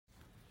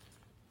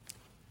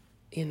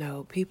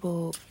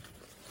People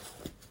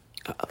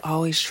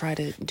always try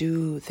to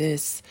do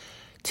this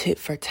tit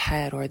for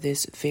tat or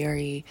this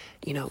very,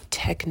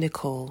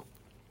 technical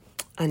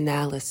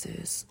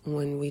analysis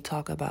when we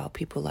talk about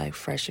people like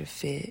Fresh and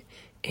Fit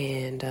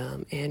and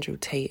Andrew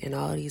Tate and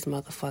all these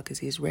motherfuckers,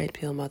 these red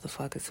pill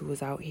motherfuckers who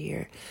was out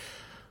here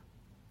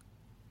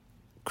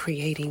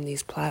creating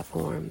these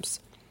platforms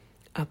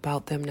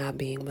about them not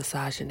being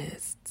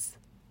misogynists.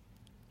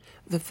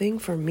 The thing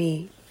for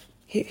me,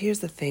 here's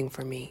the thing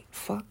for me.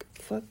 Fuck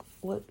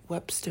what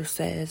Webster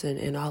says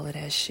and all of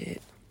that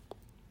shit.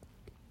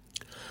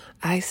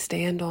 I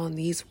stand on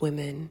these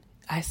women.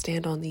 I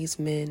stand on these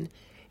men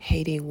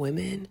hating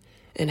women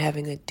and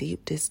having a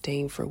deep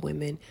disdain for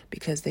women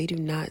because they do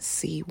not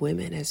see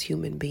women as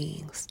human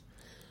beings.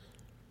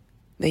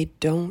 They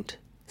don't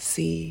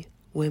see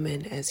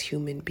women as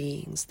human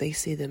beings. They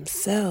see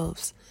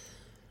themselves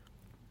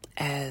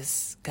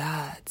as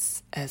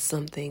gods, as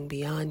something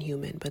beyond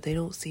human, but they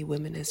don't see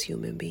women as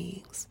human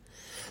beings.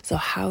 So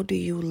how do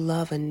you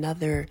love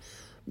another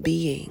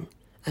being,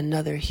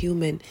 another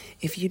human,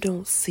 if you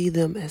don't see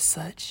them as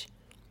such?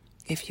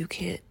 If you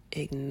can't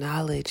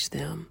acknowledge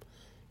them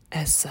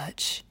as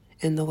such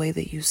in the way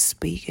that you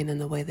speak and in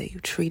the way that you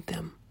treat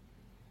them?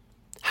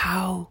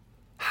 How?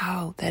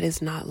 That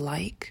is not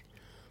like.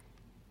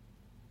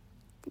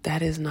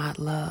 That is not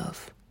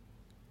love.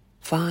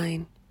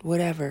 Fine,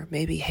 whatever.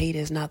 Maybe hate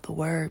is not the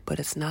word, but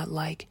it's not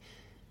like.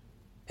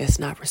 It's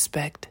not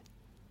respect.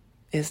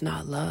 It's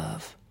not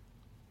love.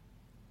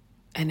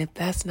 And if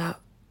that's not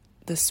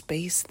the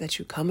space that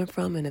you're coming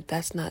from, and if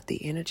that's not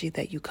the energy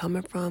that you're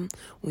coming from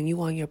when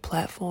you on your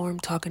platform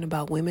talking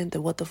about women,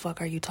 then what the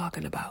fuck are you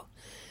talking about?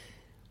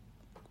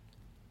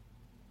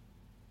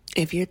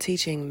 If you're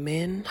teaching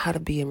men how to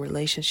be in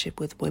relationship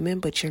with women,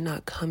 but you're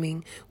not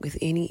coming with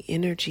any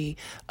energy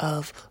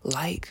of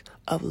like,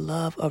 of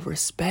love, of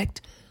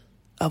respect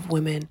of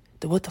women,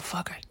 then what the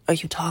fuck are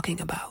you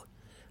talking about?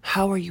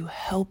 How are you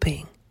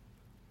helping?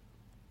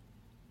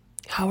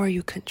 How are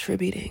you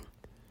contributing?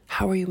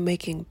 How are you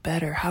making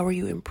better? How are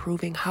you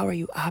improving? How are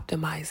you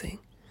optimizing?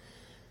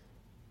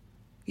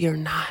 You're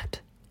not.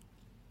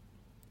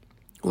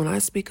 When I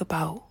speak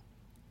about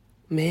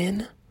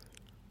men,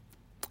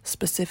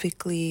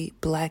 specifically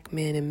black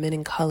men and men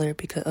in color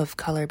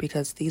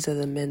because these are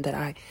the men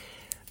that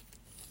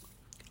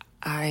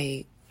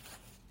I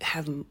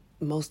have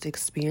most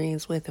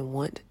experience with and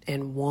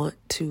want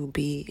to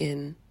be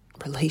in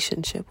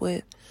relationship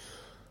with.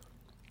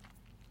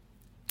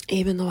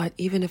 Even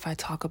if I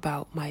talk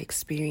about my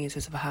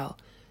experiences of how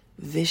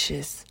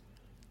vicious,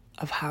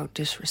 of how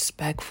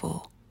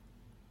disrespectful,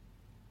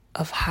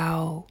 of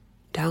how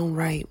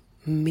downright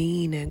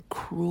mean and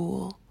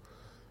cruel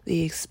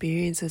the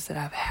experiences that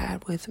I've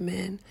had with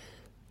men,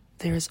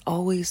 there's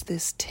always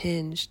this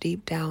tinge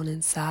deep down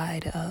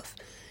inside of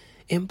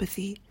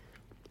empathy,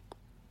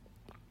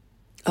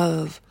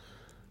 of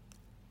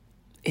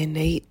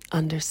innate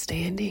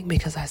understanding,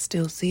 because I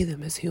still see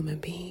them as human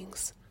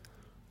beings.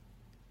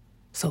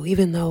 So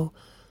even though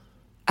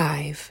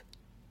I've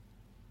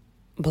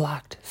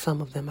blocked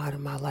some of them out of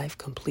my life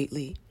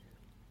completely,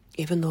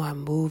 even though I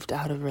moved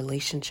out of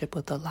relationship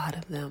with a lot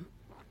of them,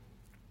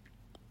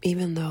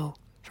 even though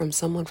from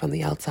someone from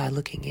the outside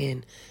looking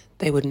in,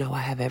 they would know I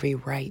have every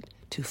right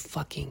to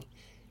fucking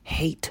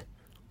hate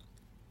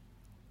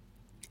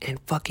and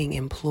fucking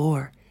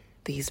implore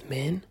these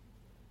men,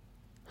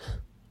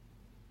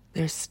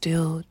 there's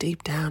still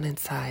deep down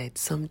inside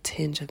some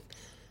tinge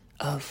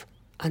of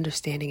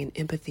understanding and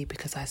empathy,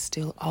 because I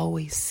still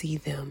always see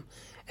them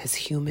as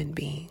human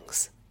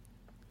beings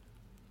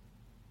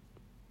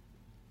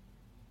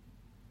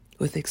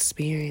with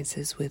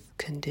experiences, with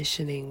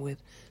conditioning,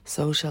 with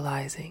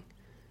socializing,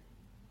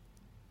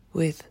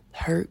 with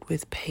hurt,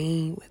 with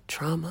pain, with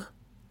trauma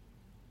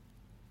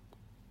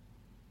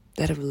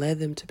that have led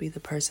them to be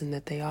the person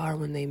that they are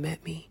when they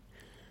met me.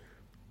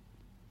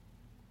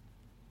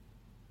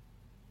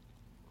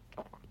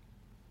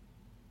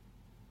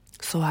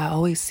 So I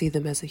always see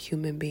them as a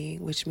human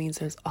being, which means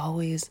there's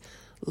always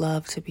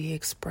love to be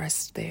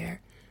expressed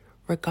there,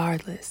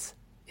 regardless,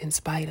 in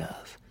spite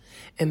of.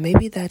 And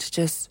maybe that's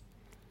just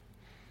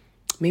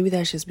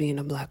being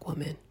a black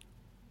woman.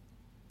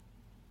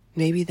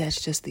 Maybe that's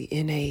just the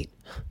innate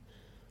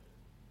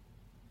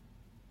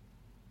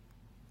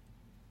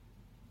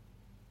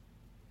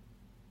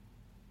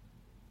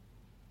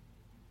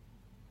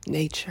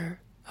nature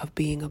of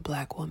being a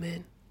black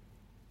woman.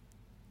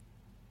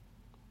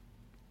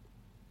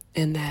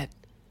 And that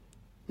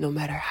no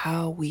matter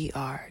how we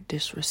are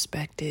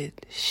disrespected,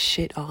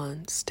 shit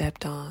on,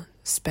 stepped on,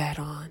 spat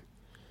on,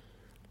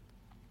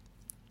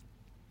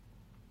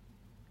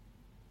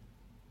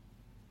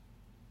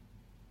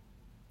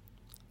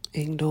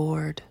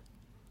 ignored,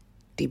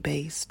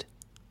 debased,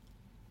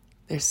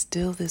 there's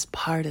still this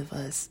part of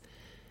us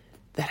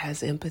that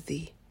has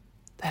empathy,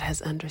 that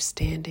has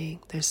understanding.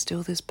 There's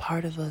still this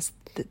part of us,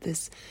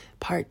 this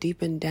part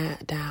deep and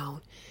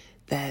down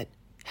that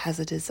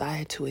has a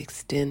desire to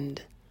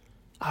extend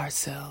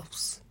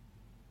ourselves.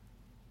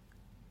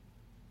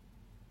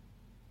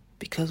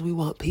 because we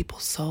want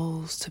people's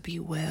souls to be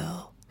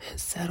well and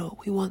settled.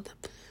 We want them.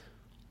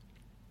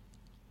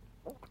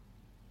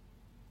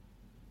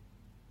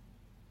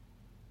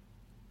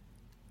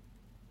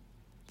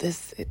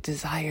 This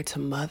desire to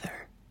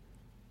mother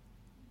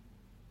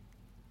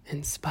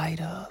in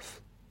spite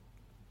of,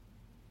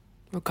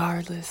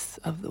 regardless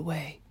of the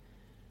way.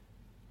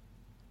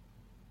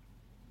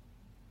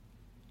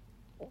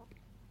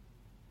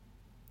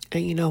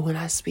 And you know, when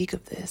I speak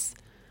of this,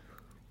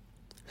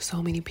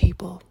 so many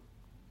people,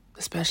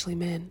 especially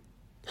men,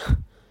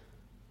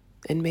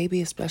 and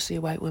maybe especially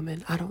white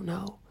women, I don't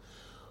know,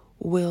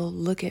 will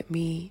look at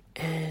me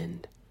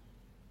and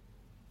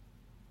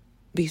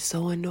be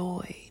so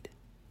annoyed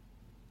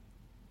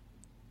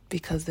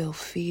because they'll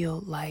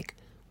feel like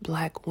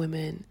Black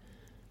women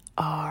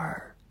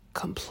are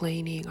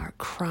complaining, are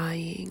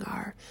crying,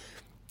 are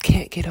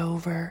can't get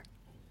over.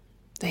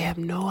 They have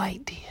no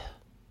idea.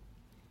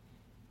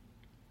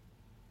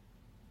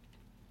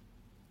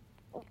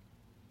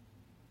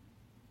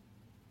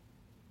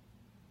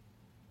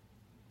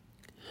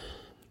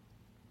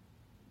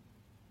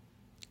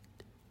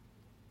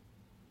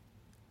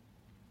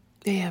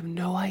 They have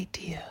no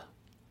idea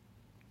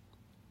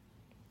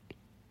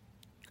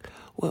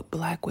what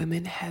Black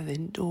women have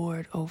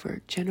endured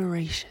over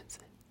generations,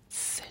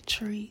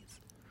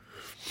 centuries,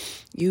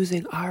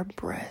 using our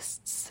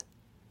breasts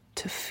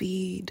to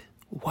feed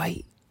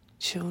white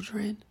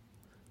children.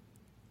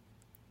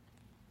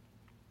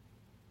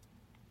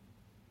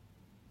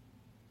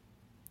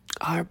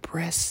 Our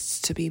breasts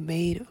to be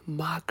made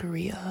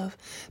mockery of,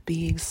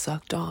 being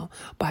sucked on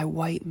by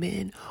white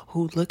men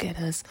who look at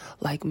us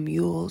like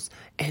mules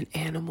and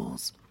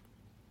animals,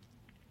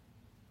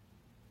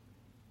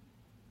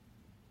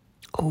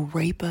 who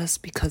rape us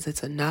because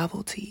it's a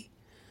novelty,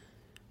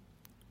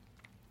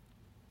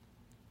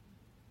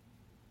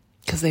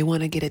 because they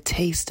want to get a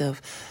taste of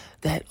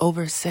that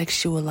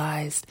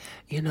over-sexualized,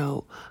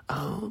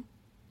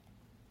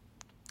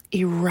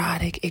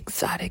 erotic,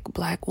 exotic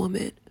Black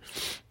woman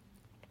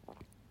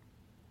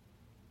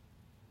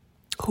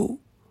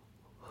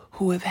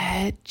who have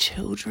had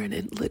children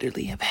and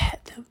literally have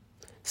had them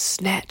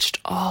snatched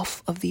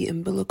off of the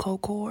umbilical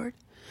cord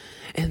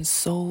and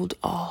sold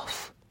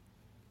off.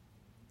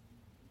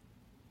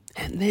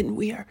 And then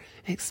we are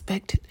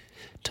expected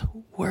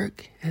to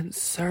work and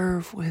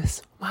serve with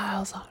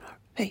smiles on our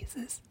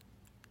faces.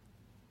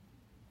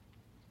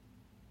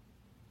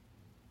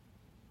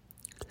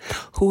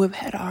 Who have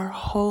had our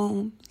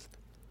homes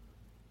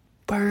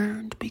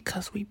burned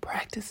because we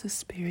practice a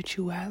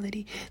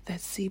spirituality that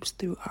seeps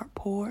through our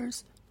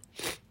pores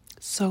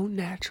so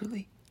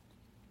naturally.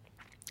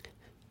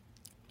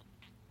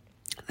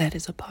 That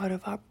is a part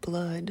of our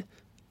blood,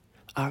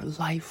 our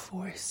life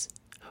force.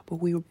 But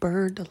we were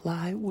burned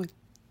alive with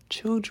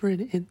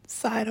children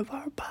inside of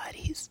our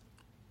bodies.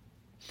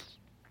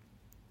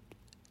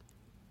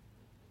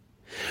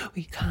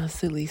 We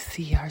constantly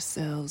see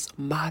ourselves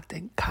mocked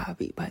and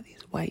copied by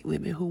these white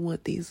women who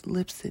want these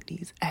lips and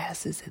these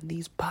asses and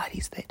these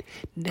bodies that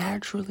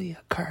naturally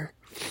occur.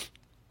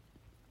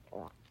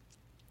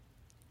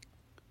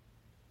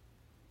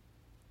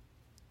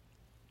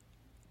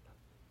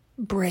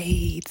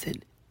 Braids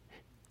and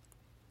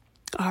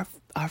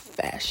our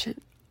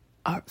fashion,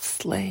 our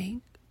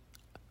slang.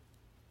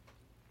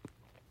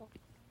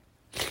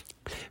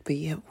 But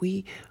yet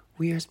we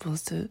are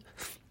supposed to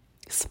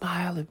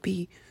smile and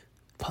be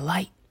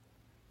polite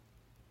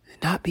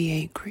and not be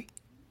angry.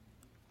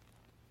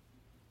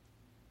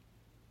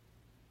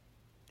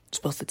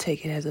 Supposed to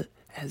take it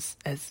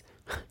as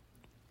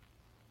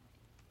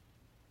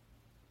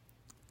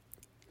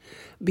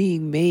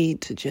being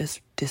made to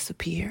just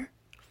disappear.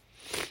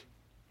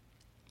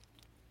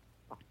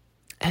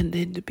 And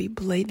then to be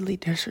blatantly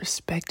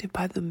disrespected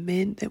by the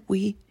men that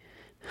we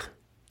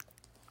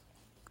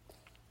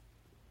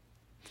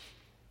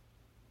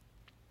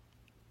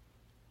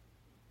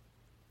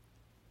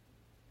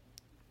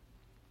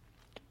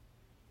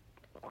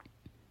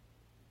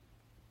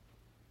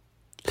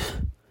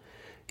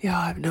y'all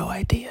have no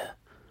idea.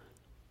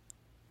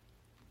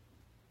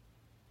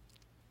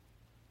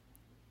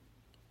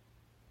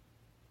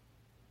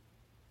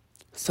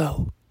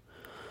 So,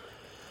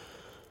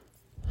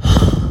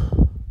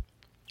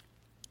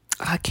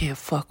 I can't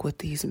fuck with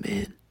these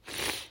men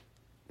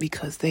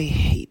because they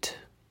hate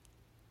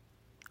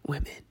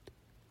women.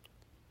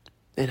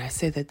 And I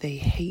say that they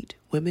hate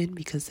women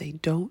because they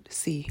don't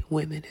see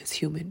women as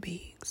human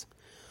beings.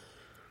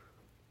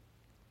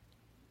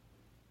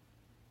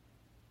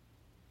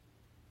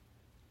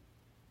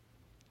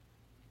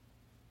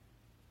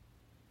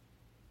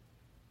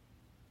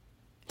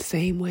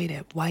 Same way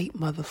that white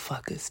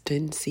motherfuckers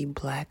didn't see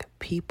Black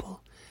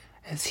people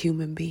as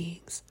human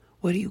beings.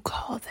 What do you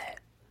call that?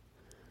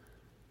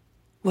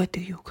 What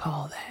do you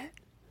call that?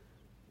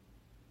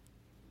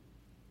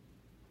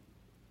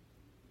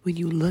 When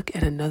you look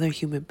at another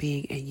human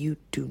being and you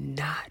do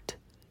not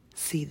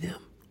see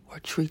them or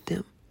treat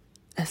them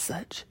as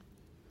such.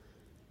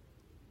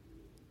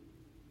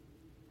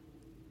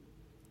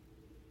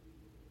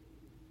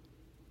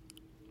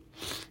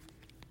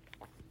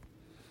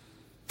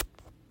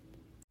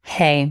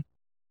 Hey,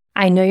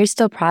 I know you're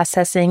still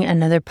processing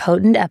another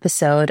potent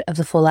episode of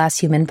the Full Ass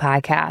Human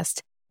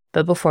podcast,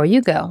 but before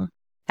you go,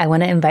 I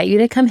want to invite you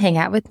to come hang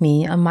out with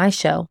me on my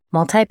show,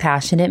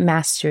 Multi-Passionate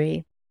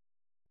Mastery.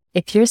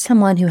 If you're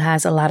someone who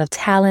has a lot of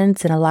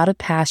talents and a lot of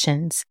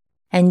passions,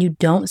 and you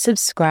don't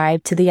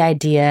subscribe to the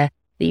idea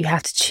that you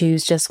have to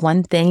choose just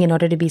one thing in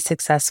order to be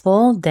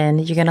successful, then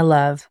you're going to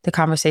love the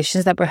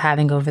conversations that we're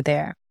having over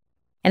there.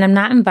 And I'm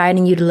not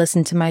inviting you to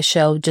listen to my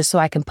show just so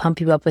I can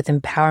pump you up with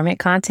empowerment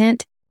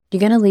content. You're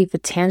going to leave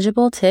with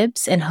tangible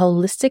tips and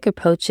holistic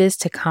approaches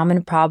to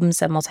common problems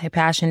that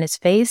multi-passionates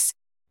face,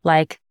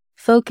 like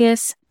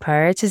focus,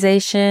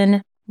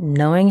 prioritization,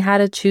 knowing how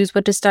to choose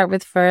what to start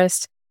with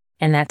first,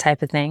 and that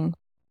type of thing.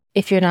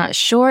 If you're not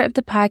sure if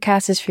the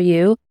podcast is for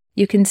you,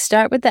 you can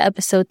start with the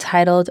episode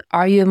titled,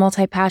 Are You a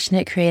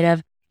Multi-Passionate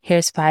Creative?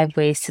 Here's 5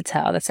 Ways to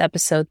Tell. That's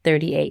episode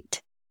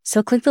 38.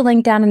 So click the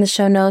link down in the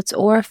show notes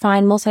or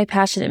find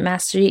Multi-Passionate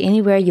Mastery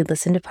anywhere you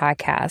listen to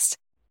podcasts.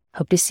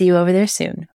 Hope to see you over there soon.